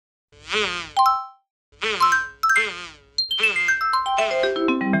Five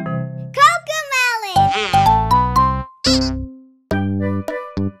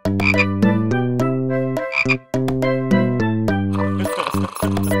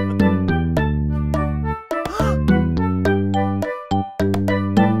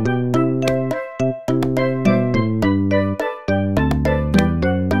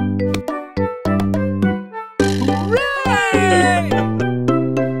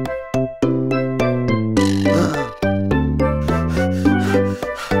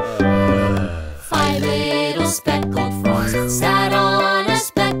little speckled frogs sat on a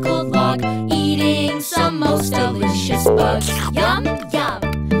speckled log, eating some most delicious bugs. Yum,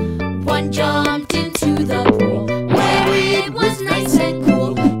 yum! One jumped into the pool, where it was nice and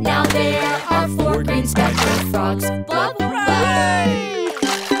cool. Now there are four green speckled frogs. Blub, blub!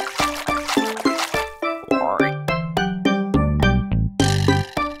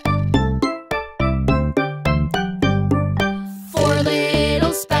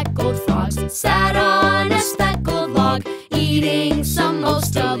 Sat on a speckled log, eating some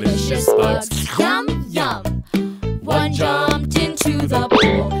most delicious bugs. Yum, yum! One jumped into the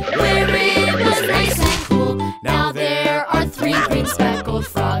pool, where it was nice and cool. Now there are three green speckled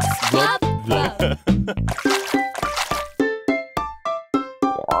frogs. Blub, blub!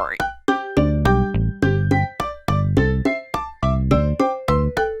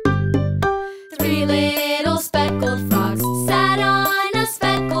 Three little speckled frogs sat on a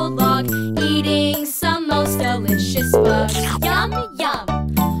speckled log, eating some most delicious bugs. Yum, yum!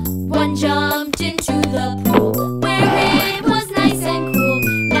 One jumped into the pool, where it was nice and cool.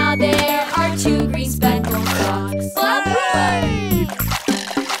 Now there are two green speckled frogs. Blub, blub!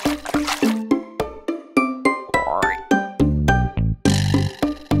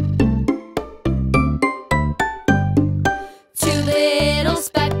 Two little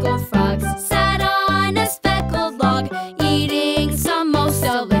speckled frogs sat on a speckled log, eating some most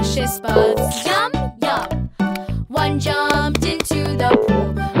delicious bugs. Yum, yum! One jumped into the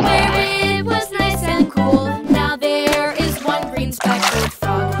pool, where it was nice and cool. Now there is one green speckled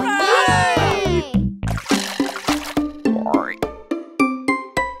frog.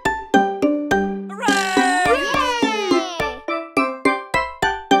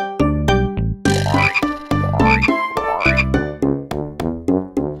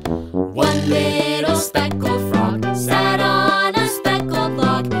 One little speckled frog sat on a speckled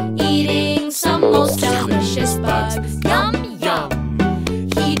log, eating some most delicious bugs. Yum, yum!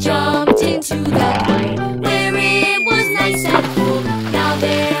 He jumped into the pool, where it was nice and cool. Now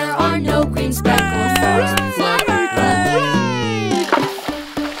there are no green speckled frogs. Blub, blub.